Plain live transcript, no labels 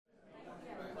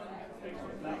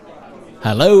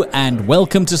Hello and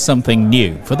welcome to something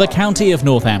new for the county of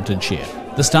Northamptonshire,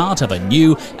 the start of a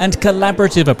new and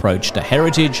collaborative approach to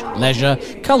heritage, leisure,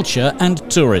 culture and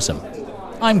tourism.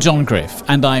 I'm John Griff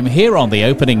and I'm here on the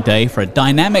opening day for a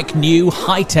dynamic new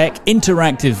high-tech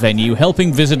interactive venue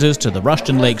helping visitors to the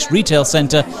Rushden Lakes retail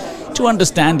centre to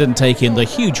understand and take in the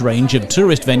huge range of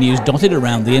tourist venues dotted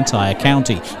around the entire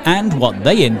county and what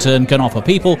they in turn can offer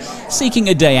people seeking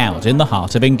a day out in the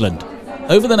heart of England.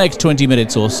 Over the next 20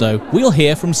 minutes or so, we'll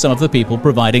hear from some of the people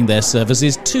providing their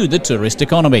services to the tourist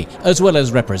economy, as well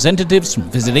as representatives from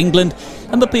Visit England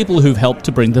and the people who've helped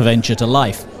to bring the venture to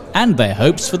life, and their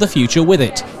hopes for the future with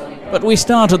it. But we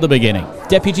start at the beginning.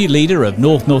 Deputy Leader of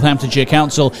North Northamptonshire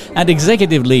Council and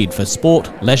Executive Lead for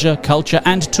Sport, Leisure, Culture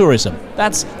and Tourism.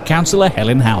 That's Councillor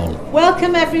Helen Howell.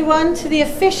 Welcome everyone to the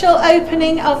official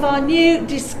opening of our new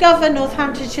Discover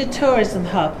Northamptonshire Tourism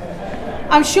Hub.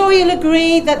 I'm sure you'll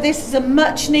agree that this is a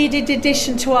much needed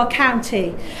addition to our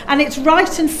county, and it's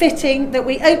right and fitting that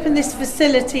we open this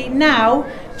facility now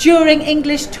during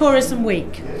English Tourism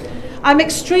Week. I'm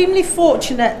extremely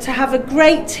fortunate to have a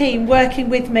great team working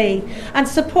with me and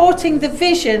supporting the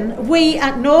vision we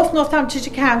at North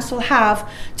Northamptonshire Council have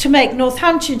to make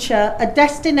Northamptonshire a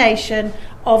destination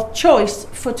of choice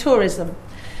for tourism.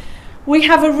 We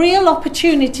have a real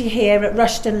opportunity here at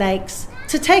Rushden Lakes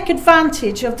to take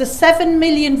advantage of the 7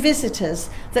 million visitors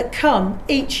that come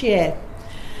each year,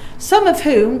 some of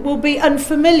whom will be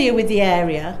unfamiliar with the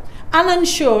area and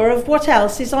unsure of what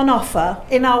else is on offer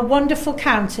in our wonderful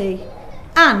county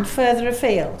and further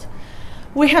afield.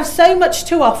 We have so much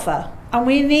to offer and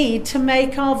we need to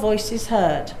make our voices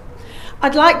heard.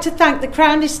 I'd like to thank the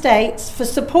Crown Estates for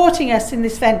supporting us in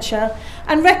this venture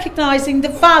and recognising the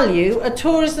value a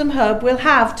tourism hub will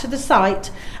have to the site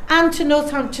and to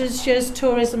Northamptonshire's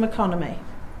tourism economy.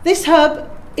 This hub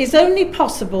is only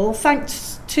possible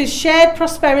thanks to shared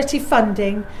prosperity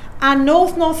funding and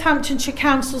North Northamptonshire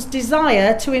Council's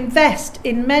desire to invest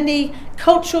in many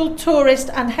cultural, tourist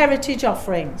and heritage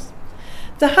offerings.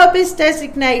 The hub is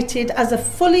designated as a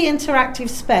fully interactive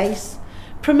space,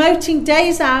 promoting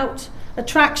days out,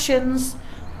 attractions,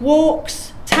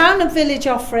 walks, town and village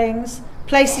offerings,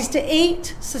 places to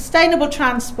eat, sustainable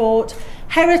transport,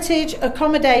 heritage,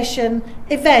 accommodation,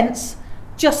 events,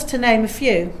 just to name a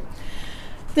few.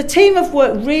 The team have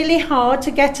worked really hard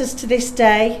to get us to this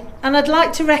day, and I'd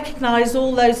like to recognise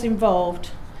all those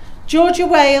involved. Georgia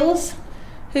Wales,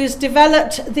 who's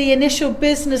developed the initial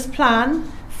business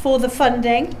plan for the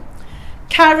funding,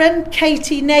 Karen,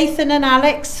 Katie, Nathan and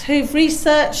Alex, who've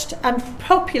researched and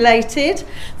populated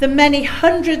the many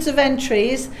hundreds of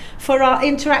entries for our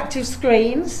interactive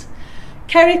screens,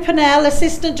 Kerry Pennell,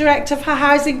 Assistant Director for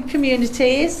Housing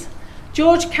Communities,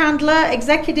 George Candler,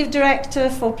 Executive Director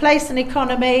for Place and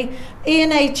Economy,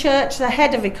 Ian A. Church, the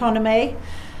Head of Economy,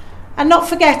 and not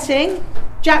forgetting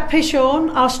Jack Pishorn,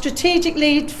 our Strategic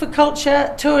Lead for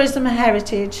Culture, Tourism and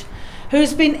Heritage, who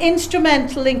has been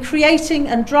instrumental in creating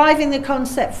and driving the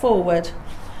concept forward,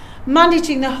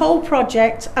 managing the whole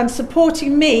project and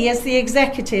supporting me as the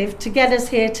executive to get us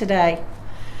here today.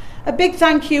 A big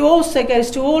thank you also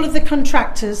goes to all of the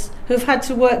contractors who've had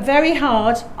to work very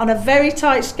hard on a very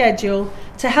tight schedule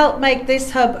to help make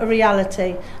this hub a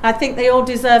reality. I think they all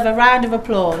deserve a round of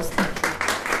applause.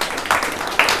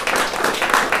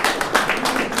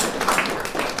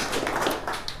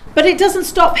 But it doesn't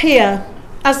stop here.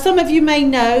 As some of you may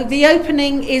know, the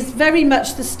opening is very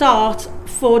much the start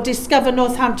for Discover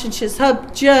Northamptonshire's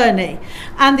hub journey,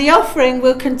 and the offering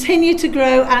will continue to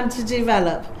grow and to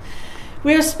develop.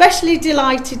 We're especially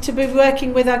delighted to be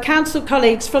working with our council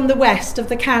colleagues from the west of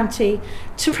the county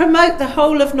to promote the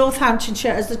whole of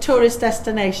Northamptonshire as a tourist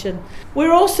destination.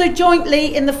 We're also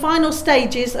jointly in the final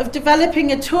stages of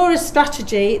developing a tourist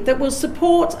strategy that will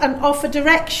support and offer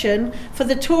direction for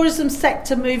the tourism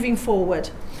sector moving forward.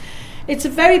 It's a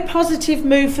very positive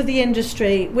move for the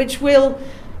industry, which will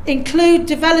include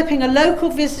developing a local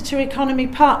visitor economy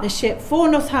partnership for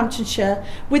Northamptonshire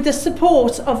with the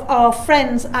support of our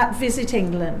friends at Visit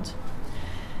England.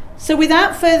 So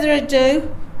without further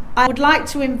ado, I would like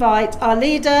to invite our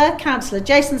leader, Councillor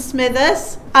Jason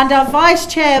Smithers, and our Vice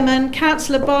Chairman,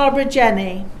 Councillor Barbara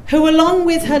Jenny, who along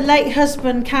with her late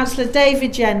husband, Councillor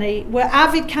David Jenny, were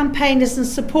avid campaigners and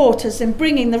supporters in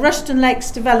bringing the Rushden Lakes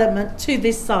development to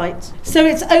this site. So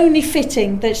it's only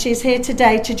fitting that she's here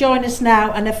today to join us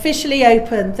now and officially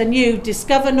open the new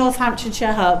Discover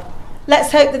Northamptonshire Hub.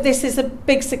 Let's hope that this is a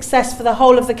big success for the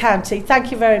whole of the county.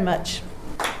 Thank you very much.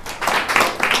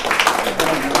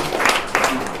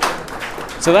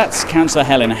 So that's Councillor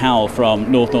Helen Howell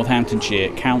from North Northamptonshire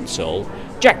Council.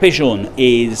 Jack Bishorn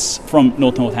is from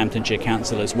Northamptonshire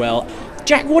Council as well.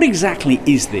 Jack, what exactly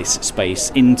is this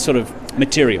space in sort of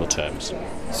material terms?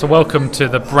 So welcome to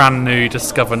the brand new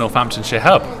Discover Northamptonshire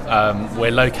hub.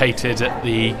 We're located at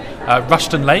the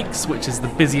Rushden Lakes, which is the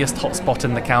busiest hotspot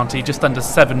in the county. Just under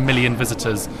 7 million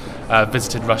visitors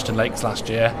visited Rushden Lakes last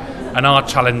year. And our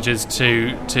challenge is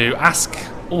to ask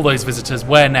all those visitors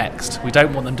where next. We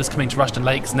don't want them just coming to Rushden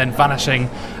Lakes and then vanishing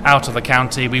out of the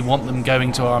county. We want them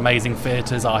going to our amazing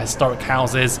theatres, our historic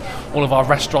houses, all of our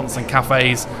restaurants and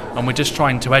cafes, and we're just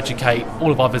trying to educate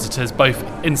all of our visitors, both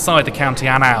inside the county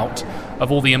and out,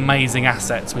 of all the amazing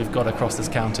assets we've got across this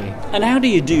county. And how do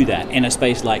you do that in a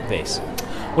space like this?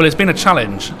 Well, it's been a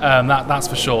challenge, that's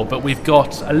for sure, but we've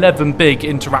got 11 big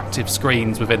interactive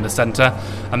screens within the centre,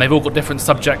 and they've all got different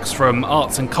subjects from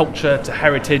arts and culture to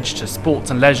heritage to sports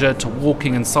and leisure to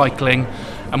walking and cycling.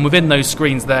 And within those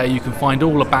screens there, you can find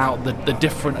all about the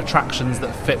different attractions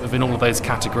that fit within all of those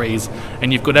categories.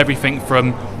 And you've got everything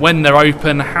from when they're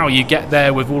open, how you get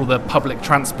there with all the public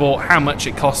transport, how much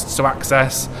it costs to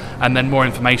access, and then more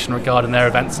information regarding their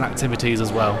events and activities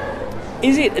as well.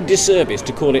 Is it a disservice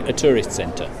to call it a tourist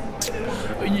centre?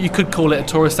 You could call it a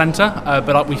tourist centre,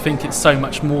 but we think it's so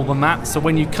much more than that. So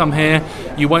when you come here,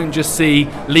 you won't just see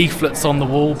leaflets on the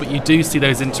wall, but you do see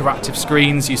those interactive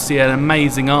screens. You see an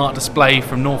amazing art display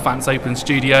from Northants Open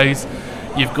Studios.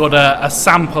 You've got a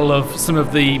sample of some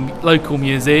of the local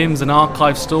museums and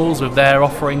archive stalls with their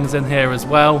offerings in here as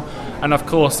well. And of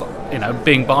course,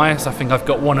 being biased, I think I've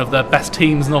got one of the best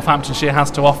teams Northamptonshire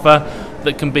has to offer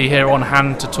that can be here on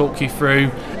hand to talk you through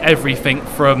everything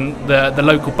from the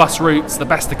local bus routes, the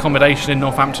best accommodation in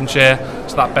Northamptonshire,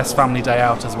 to that best family day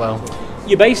out as well.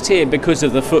 You're based here because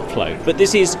of the foot flow, but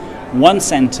this is one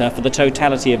centre for the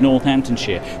totality of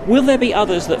Northamptonshire. Will there be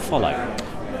others that follow?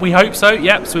 We hope so,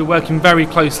 yep. So we're working very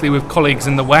closely with colleagues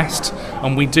in the West,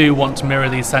 and we do want to mirror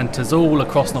these centres all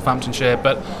across Northamptonshire.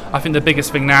 But I think the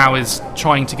biggest thing now is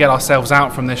trying to get ourselves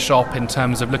out from this shop in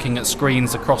terms of looking at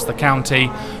screens across the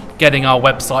county, getting our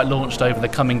website launched over the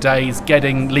coming days,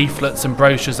 getting leaflets and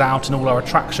brochures out and all our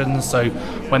attractions. So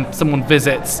when someone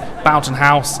visits Boughton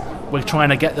House, we're trying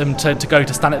to get them to go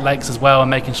to Stanley Lakes as well and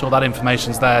making sure that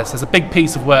information's there. So there's a big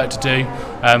piece of work to do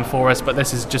for us, but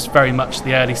this is just very much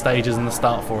the early stages and the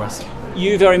start for us.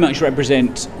 You very much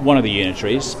represent one of the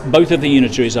unitaries. Both of the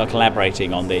unitaries are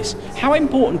collaborating on this. How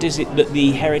important is it that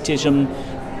the heritage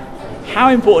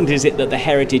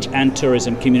and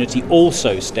tourism community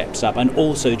also steps up and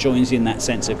also joins in that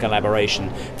sense of collaboration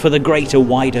for the greater,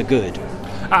 wider good?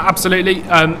 Absolutely.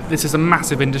 This is a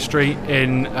massive industry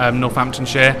in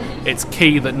Northamptonshire. It's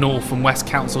key that North and West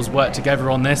councils work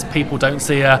together on this. People don't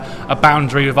see a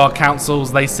boundary with our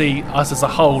councils. They see us as a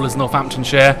whole as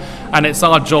Northamptonshire, and it's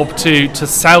our job to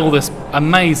sell this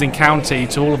amazing county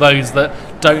to all of those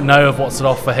that don't know of what's on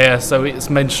offer here. So it's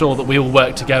made sure that we all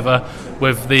work together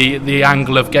with the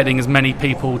angle of getting as many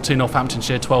people to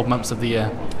Northamptonshire 12 months of the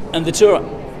year. And the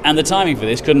tour and the timing for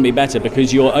this couldn't be better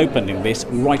because you're opening this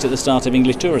right at the start of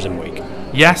English Tourism Week.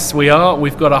 Yes, we are.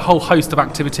 We've got a whole host of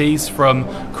activities, from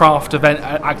craft event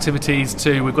activities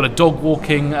to we've got a dog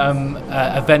walking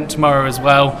event tomorrow as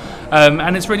well.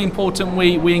 And it's really important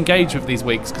we engage with these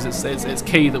weeks because it's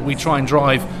key that we try and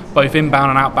drive both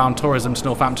inbound and outbound tourism to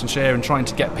Northamptonshire and trying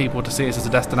to get people to see us as a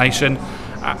destination.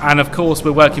 And of course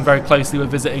we're working very closely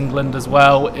with Visit England as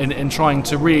well in trying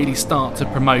to really start to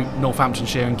promote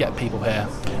Northamptonshire and get people here.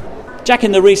 Jack,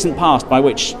 in the recent past, by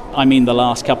which I mean the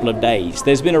last couple of days,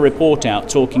 there's been a report out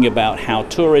talking about how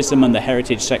tourism and the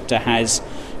heritage sector has,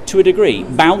 to a degree,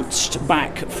 bounced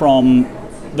back from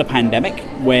the pandemic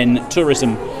when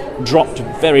tourism dropped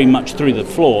very much through the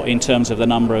floor in terms of the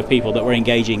number of people that were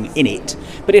engaging in it,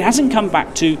 but it hasn't come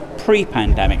back to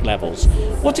pre-pandemic levels.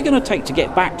 What's it going to take to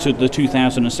get back to the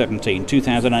 2017,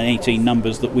 2018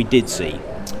 numbers that we did see?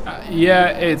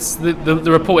 It's the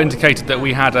report indicated that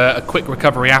we had a quick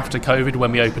recovery after COVID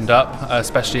when we opened up,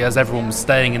 especially as everyone was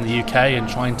staying in the UK and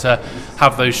trying to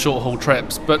have those short-haul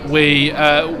trips. But we've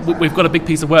got a big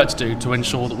piece of work to do to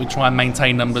ensure that we try and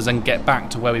maintain numbers and get back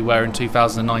to where we were in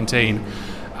 2019.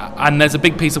 And there's a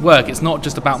big piece of work. It's not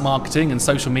just about marketing and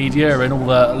social media and all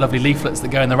the lovely leaflets that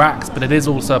go in the racks, but it is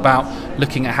also about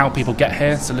looking at how people get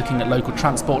here. So looking at local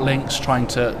transport links, trying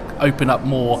to open up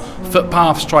more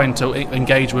footpaths, trying to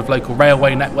engage with local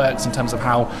railway networks in terms of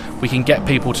how we can get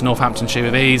people to Northamptonshire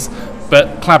with ease.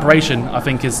 But collaboration, I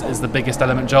think, is the biggest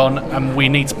element, John, and we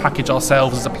need to package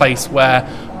ourselves as a place where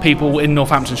people in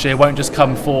Northamptonshire won't just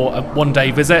come for a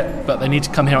one-day visit, but they need to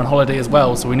come here on holiday as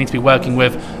well. So we need to be working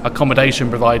with accommodation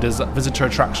providers. Visitor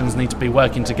attractions need to be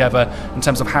working together in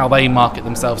terms of how they market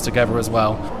themselves together as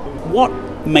well. What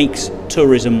makes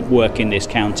tourism work in this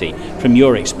county, from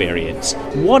your experience?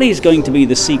 What is going to be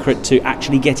the secret to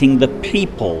actually getting the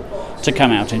people to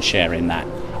come out and share in that?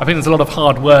 I think there's a lot of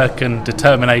hard work and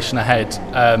determination ahead,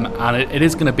 and it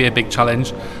is going to be a big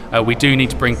challenge. We do need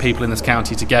to bring people in this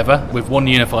county together with one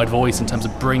unified voice in terms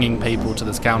of bringing people to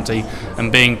this county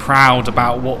and being proud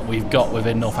about what we've got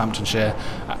within Northamptonshire.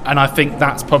 And I think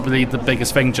that's probably the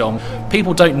biggest thing, John.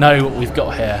 People don't know what we've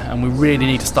got here, and we really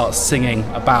need to start singing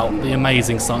about the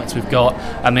amazing sites we've got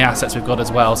and the assets we've got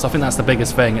as well. So I think that's the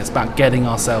biggest thing. It's about getting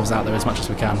ourselves out there as much as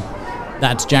we can.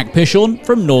 That's Jack Pishorn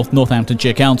from North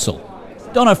Northamptonshire Council.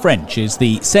 Donna French is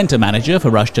the centre manager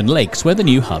for Rushden Lakes, where the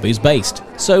new hub is based.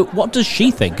 So what does she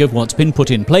think of what's been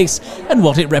put in place and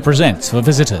what it represents for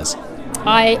visitors?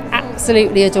 I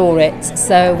absolutely adore it.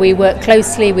 So we work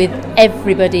closely with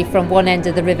everybody from one end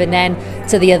of the River Nen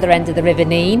to the other end of the River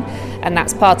Nene, and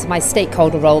that's part of my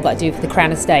stakeholder role that I do for the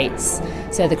Crown Estates.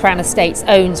 So the Crown Estates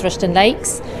owns Rushden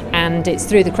Lakes, and it's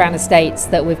through the Crown Estates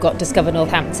that we've got Discover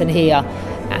Northampton here.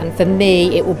 And for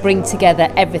me, it will bring together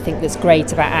everything that's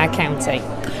great about our county.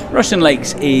 Rushden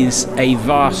Lakes is a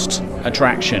vast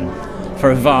attraction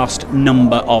for a vast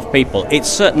number of people. It's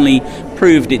certainly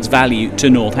proved its value to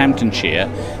Northamptonshire.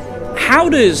 How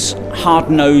does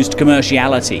hard-nosed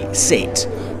commerciality sit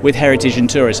with heritage and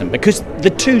tourism? Because the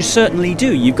two certainly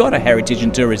do. You've got a heritage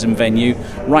and tourism venue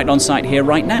right on site here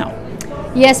right now.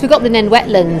 Yes, we've got the Nen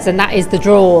Wetlands, and that is the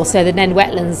draw. So the Nen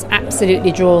Wetlands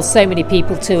absolutely draws so many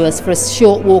people to us for a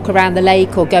short walk around the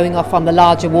lake or going off on the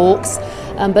larger walks.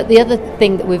 But the other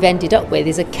thing that we've ended up with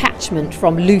is a catchment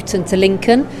from Luton to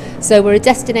Lincoln. So we're a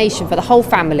destination for the whole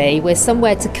family. We're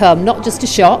somewhere to come, not just to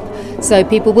shop. So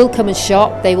people will come and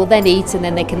shop, they will then eat, and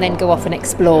then they can then go off and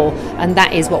explore. And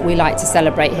that is what we like to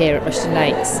celebrate here at Rushden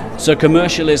Lakes. So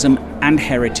commercialism and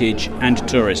heritage and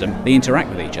tourism, they interact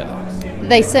with each other.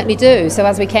 They certainly do. So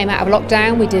as we came out of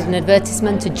lockdown, we did an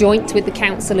advertisement, a joint with the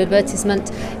council advertisement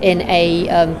in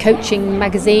a coaching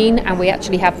magazine, and we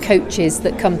actually have coaches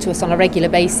that come to us on a regular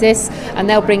basis, and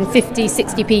they'll bring 50,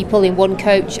 60 people in one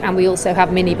coach, and we also have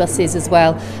minibuses as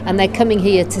well, and they're coming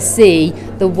here to see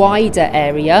the wider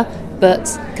area,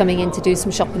 but coming in to do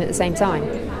some shopping at the same time.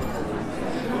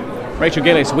 Rachel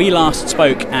Gillis, we last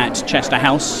spoke at Chester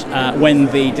House when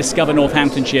the Discover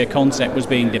Northamptonshire concept was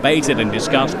being debated and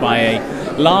discussed by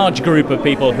a large group of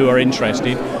people who are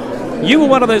interested. You were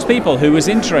one of those people who was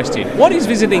interested. What is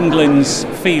Visit England's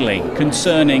feeling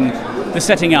concerning the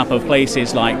setting up of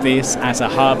places like this as a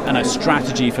hub and a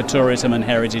strategy for tourism and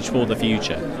heritage for the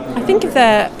future? I think if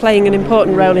they're playing an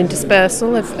important role in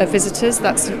dispersal of visitors,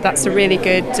 that's a really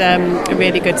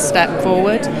good step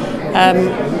forward.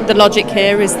 The logic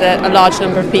here is that a large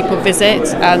number of people visit,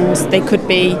 and they could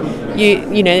be,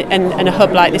 and a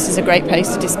hub like this is a great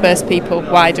place to disperse people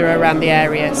wider around the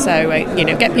area. So,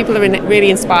 get people really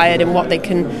inspired in what they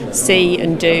can see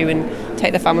and do, and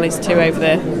take their families to over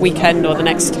the weekend or the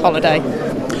next holiday.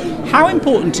 How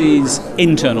important is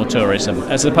internal tourism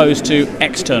as opposed to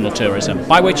external tourism?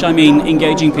 By which I mean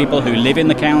engaging people who live in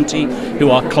the county,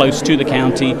 who are close to the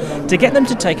county, to get them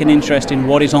to take an interest in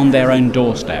what is on their own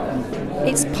doorstep.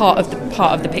 It's part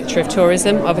of the picture of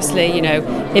tourism. Obviously,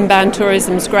 inbound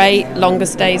tourism's great, longer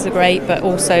stays are great, but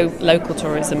also local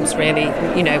tourism's really,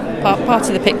 part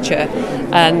of the picture.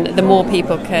 And the more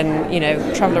people can,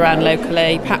 travel around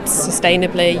locally, perhaps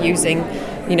sustainably, using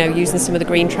some of the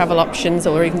green travel options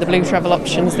or even the blue travel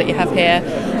options that you have here.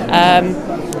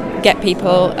 Get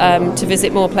people to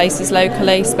visit more places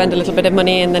locally, spend a little bit of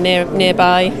money in the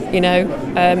nearby,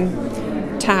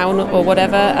 town or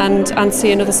whatever, and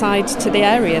see another side to the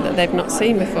area that they've not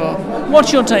seen before.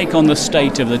 What's your take on the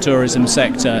state of the tourism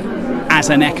sector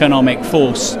as an economic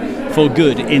force for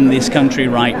good in this country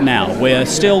right now? We're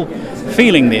still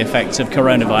feeling the effects of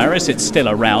coronavirus. It's still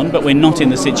around, but we're not in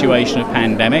the situation of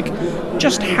pandemic.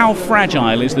 Just how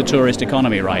fragile is the tourist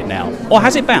economy right now? Or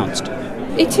has it bounced?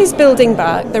 It is building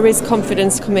back. There is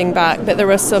confidence coming back, but there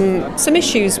are some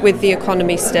issues with the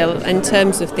economy still in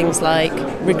terms of things like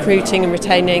recruiting and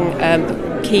retaining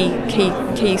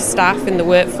key staff in the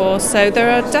workforce. So there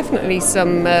are definitely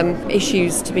some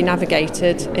issues to be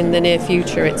navigated in the near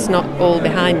future. It's not all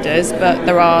behind us, but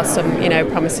there are some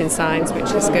promising signs,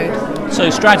 which is good. So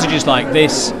strategies like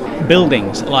this,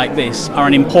 buildings like this, are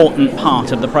an important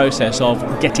part of the process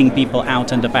of getting people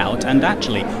out and about and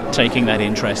actually taking that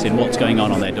interest in what's going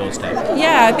on their doorstep.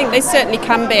 Yeah, I think they certainly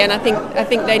can be, and I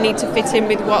think they need to fit in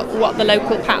with what the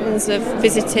local patterns of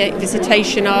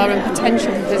visitation are and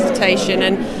potential for visitation.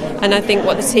 And I think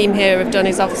what the team here have done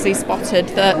is obviously spotted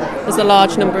that there's a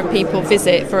large number of people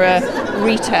visit for a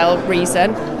retail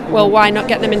reason. Well, why not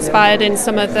get them inspired in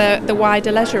some of the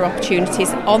wider leisure opportunities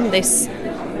on this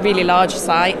really large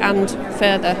site and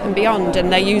further and beyond,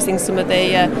 and they're using some of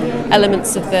the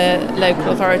elements of the local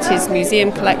authorities'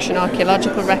 museum collection,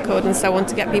 archaeological record and so on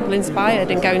to get people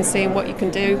inspired and go and see what you can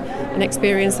do and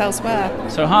experience elsewhere.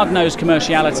 So hard-nosed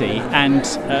commerciality and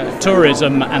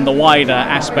tourism and the wider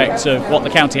aspects of what the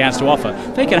county has to offer,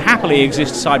 they can happily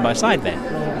exist side by side then.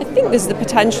 I think there's the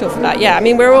potential for that, yeah. I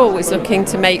mean, we're always looking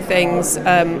to make things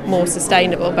more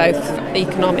sustainable, both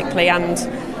economically and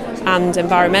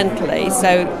environmentally.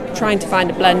 So trying to find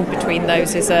a blend between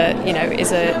those is a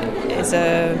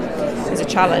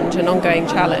challenge, an ongoing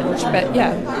challenge. But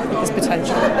yeah, there's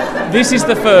potential. This is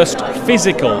the first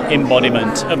physical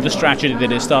embodiment of the strategy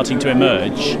that is starting to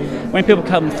emerge. When people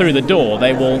come through the door,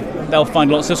 they'll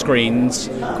find lots of screens,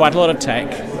 quite a lot of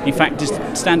tech. In fact, just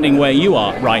standing where you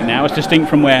are right now, as distinct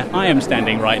from where I am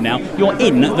standing right now, you're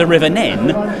in the River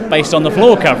Nen, based on the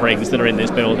floor coverings that are in this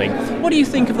building. What do you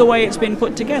think of the way it's been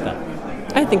put together?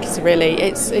 I think it's a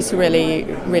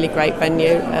really great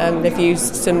venue. They've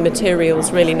used some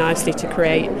materials really nicely to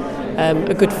create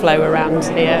a good flow around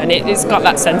here, and it's got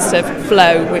that sense of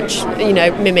flow which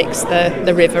mimics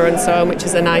the river and so on, which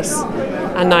is a nice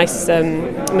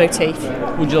motif.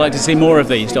 Would you like to see more of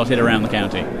these dotted around the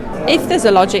county? If there's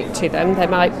a logic to them,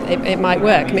 it might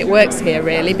work. I mean, it works here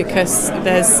really because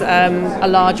there's a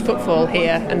large footfall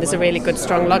here and there's a really good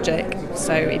strong logic.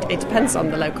 So it depends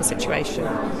on the local situation.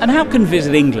 And how can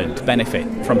Visit England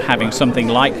benefit from having something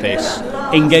like this,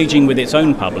 engaging with its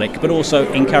own public, but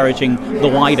also encouraging the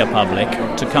wider public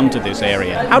to come to this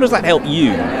area? How does that help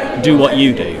you do what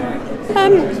you do?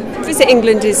 Visit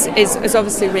England is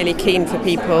obviously really keen for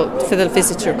the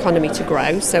visitor economy to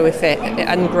grow. So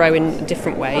and grow in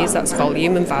different ways. That's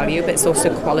volume and value, but it's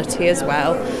also quality as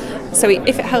well. So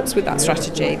if it helps with that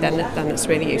strategy, then it's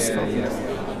really useful.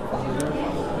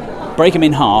 Break them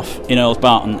in half in Earls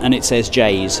Barton, and it says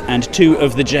Jays, and two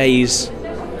of the Jays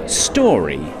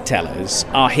storytellers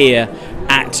are here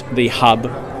at the hub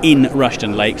in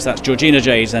Rushden Lakes. That's Georgina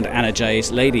Jays and Anna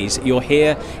Jays. Ladies, you're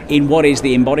here in what is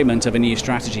the embodiment of a new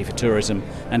strategy for tourism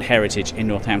and heritage in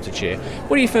Northamptonshire.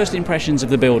 What are your first impressions of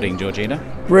the building, Georgina?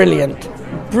 Brilliant.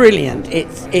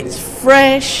 It's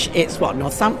fresh. It's what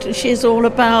Northamptonshire's all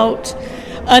about.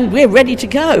 And we're ready to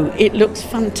go. It looks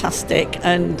fantastic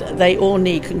and they all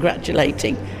need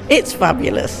congratulating. It's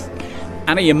fabulous.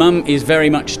 Anna, your mum is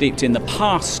very much steeped in the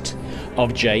past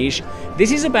of Jays.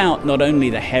 This is about not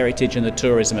only the heritage and the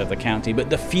tourism of the county,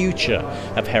 but the future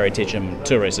of heritage and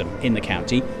tourism in the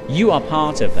county. You are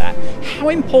part of that. How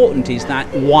important is that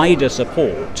wider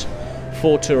support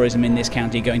for tourism in this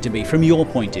county going to be from your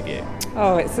point of view?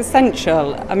 Oh, it's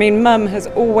essential. I mean, Mum has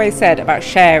always said about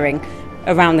sharing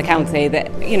around the county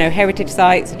that, heritage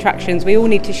sites, attractions, we all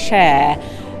need to share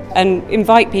and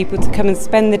invite people to come and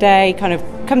spend the day, kind of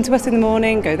come to us in the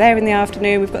morning, go there in the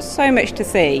afternoon. We've got so much to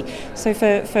see. So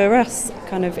for us,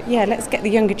 let's get the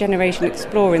younger generation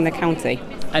exploring the county.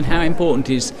 And how important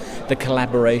is the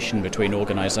collaboration between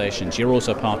organisations? You're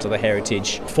also part of the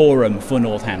Heritage Forum for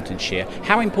Northamptonshire.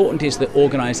 How important is that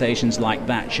organisations like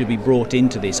that should be brought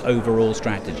into this overall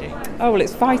strategy? Oh, well,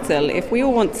 it's vital. If we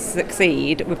all want to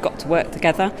succeed, we've got to work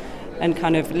together and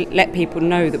kind of let people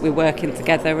know that we're working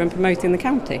together and promoting the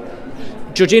county.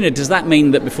 Georgina, does that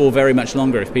mean that before very much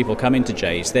longer, if people come into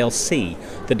Jays, they'll see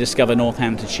the Discover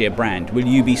Northamptonshire brand? Will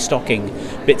you be stocking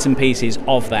bits and pieces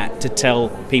of that to tell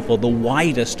people the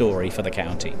wider story for the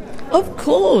county? Of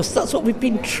course, that's what we've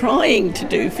been trying to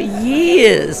do for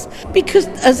years. Because,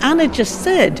 as Anna just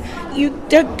said, you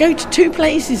don't go to two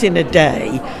places in a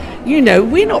day.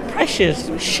 We're not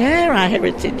precious. Share our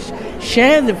heritage,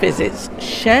 share the visits,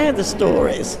 share the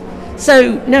stories.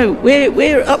 So, no,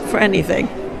 we're up for anything.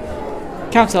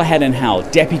 Councillor Helen Howell,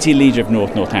 Deputy Leader of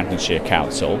North Northamptonshire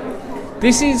Council.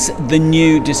 This is the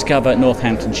new Discover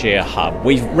Northamptonshire hub.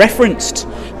 We've referenced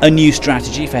a new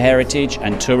strategy for heritage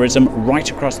and tourism right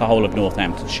across the whole of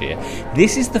Northamptonshire.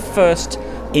 This is the first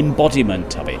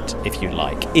embodiment of it, if you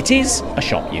like. It is a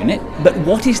shop unit, but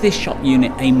what is this shop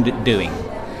unit aimed at doing?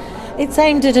 It's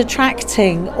aimed at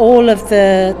attracting all of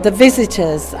the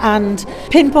visitors and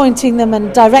pinpointing them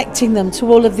and directing them to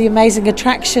all of the amazing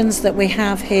attractions that we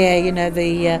have here.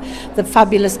 The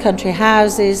fabulous country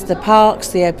houses, the parks,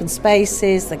 the open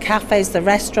spaces, the cafes, the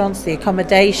restaurants, the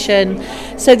accommodation.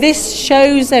 So this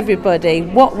shows everybody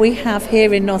what we have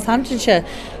here in Northamptonshire.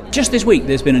 Just this week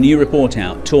there's been a new report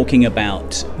out talking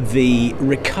about the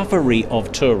recovery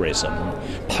of tourism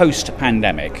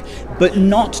post-pandemic, but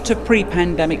not to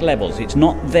pre-pandemic levels. It's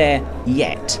not there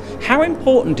yet. How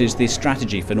important is this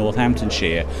strategy for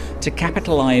Northamptonshire to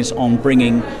capitalise on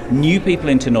bringing new people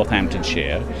into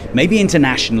Northamptonshire, maybe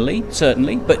internationally,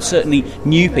 certainly, but certainly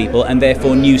new people and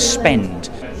therefore new spend?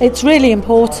 It's really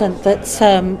important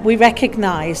that we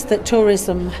recognise that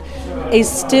tourism is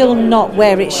still not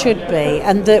where it should be,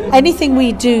 and that anything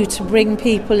we do to bring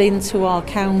people into our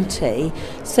county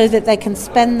so that they can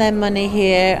spend their money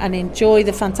here and enjoy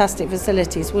the fantastic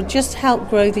facilities will just help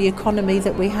grow the economy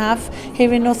that we have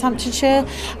here in Northamptonshire.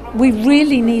 We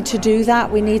really need to do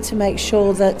that. We need to make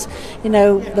sure that,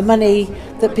 the money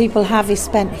that people have is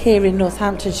spent here in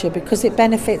Northamptonshire, because it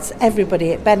benefits everybody.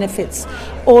 It benefits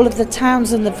all of the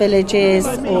towns and the villages,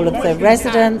 all of the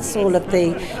residents, all of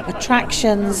the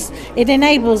attractions. It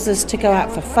enables us to go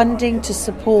out for funding to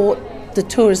support the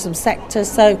tourism sector.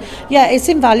 So it's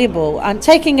invaluable, and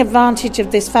taking advantage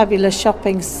of this fabulous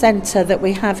shopping centre that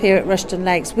we have here at Rushden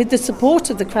Lakes with the support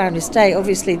of the Crown Estate.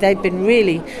 Obviously they've been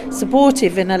really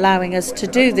supportive in allowing us to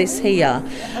do this here,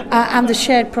 and the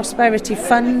Shared Prosperity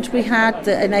Fund we had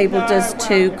that enabled us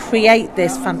to create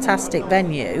this fantastic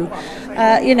venue.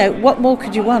 What more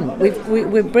could you want?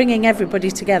 We're bringing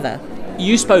everybody together.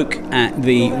 You spoke at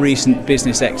the recent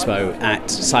Business Expo at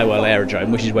Sywell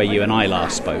Aerodrome, which is where you and I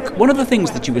last spoke. One of the things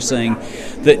that you were saying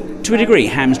that, to a degree,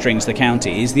 hamstrings the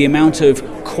county is the amount of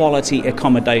quality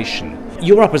accommodation.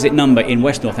 Your opposite number in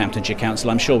West Northamptonshire Council,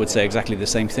 I'm sure, would say exactly the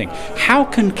same thing. How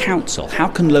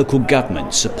can local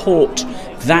government support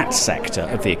that sector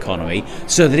of the economy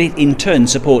so that it, in turn,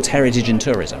 supports heritage and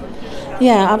tourism?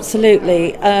 Yeah,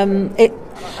 absolutely.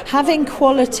 Having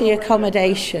quality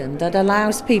accommodation that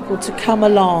allows people to come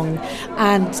along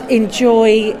and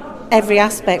enjoy every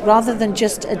aspect rather than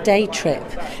just a day trip.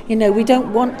 We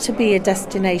don't want to be a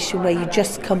destination where you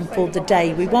just come for the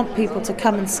day. We want people to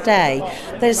come and stay.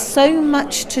 There's so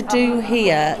much to do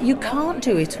here. You can't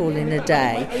do it all in a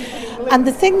day. And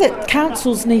the thing that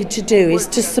councils need to do is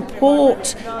to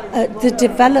support the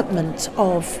development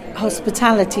of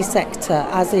hospitality sector,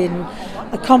 as in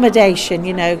accommodation,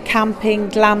 camping,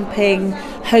 glamping,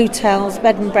 hotels,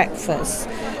 bed and breakfast.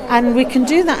 And we can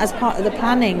do that as part of the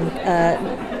planning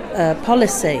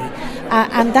policy.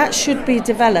 And that should be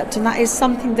developed, and that is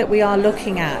something that we are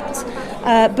looking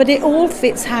at. But it all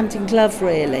fits hand in glove,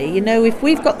 really. If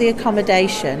we've got the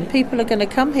accommodation, people are going to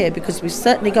come here because we've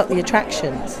certainly got the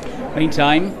attractions.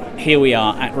 Meantime, here we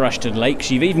are at Rushden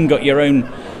Lakes. You've even got your own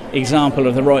example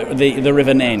of the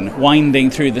River Nen winding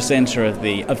through the centre of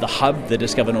the hub, the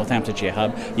Discover Northamptonshire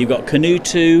hub. You've got Canoe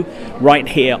 2 right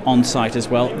here on site as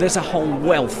well. There's a whole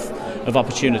wealth of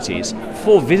opportunities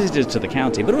for visitors to the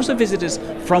county, but also visitors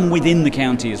from within the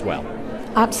county as well.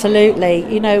 Absolutely.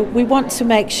 We want to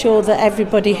make sure that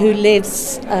everybody who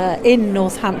lives in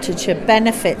Northamptonshire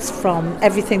benefits from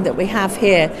everything that we have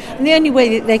here. And the only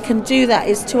way that they can do that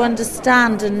is to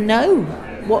understand and know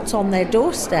what's on their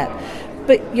doorstep.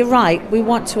 But you're right, we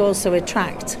want to also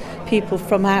attract people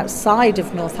from outside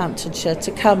of Northamptonshire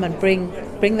to come and bring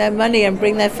their money and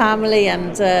bring their family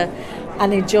and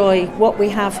enjoy what we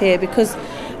have here, because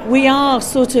we are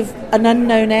sort of an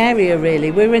unknown area,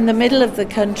 really. We're in the middle of the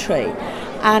country,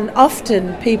 and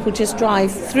often people just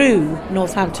drive through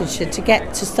Northamptonshire to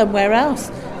get to somewhere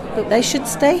else, but they should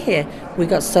stay here. We've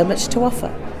got so much to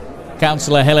offer.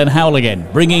 Councillor Helen Howell again,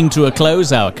 bringing to a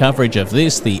close our coverage of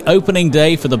this, the opening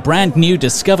day for the brand new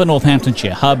Discover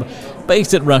Northamptonshire hub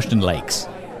based at Rushden Lakes.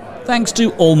 Thanks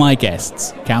to all my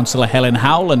guests, Councillor Helen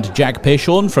Howell and Jack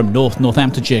Pishorn from North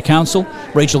Northamptonshire Council,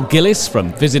 Rachel Gillis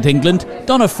from Visit England,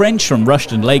 Donna French from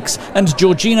Rushden Lakes, and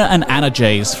Georgina and Anna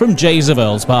Jays from Jays of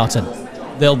Earls Barton.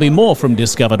 There'll be more from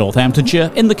Discover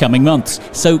Northamptonshire in the coming months,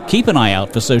 so keep an eye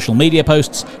out for social media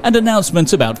posts and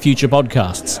announcements about future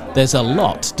podcasts. There's a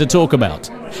lot to talk about.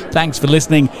 Thanks for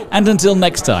listening, and until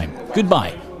next time,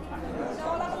 goodbye.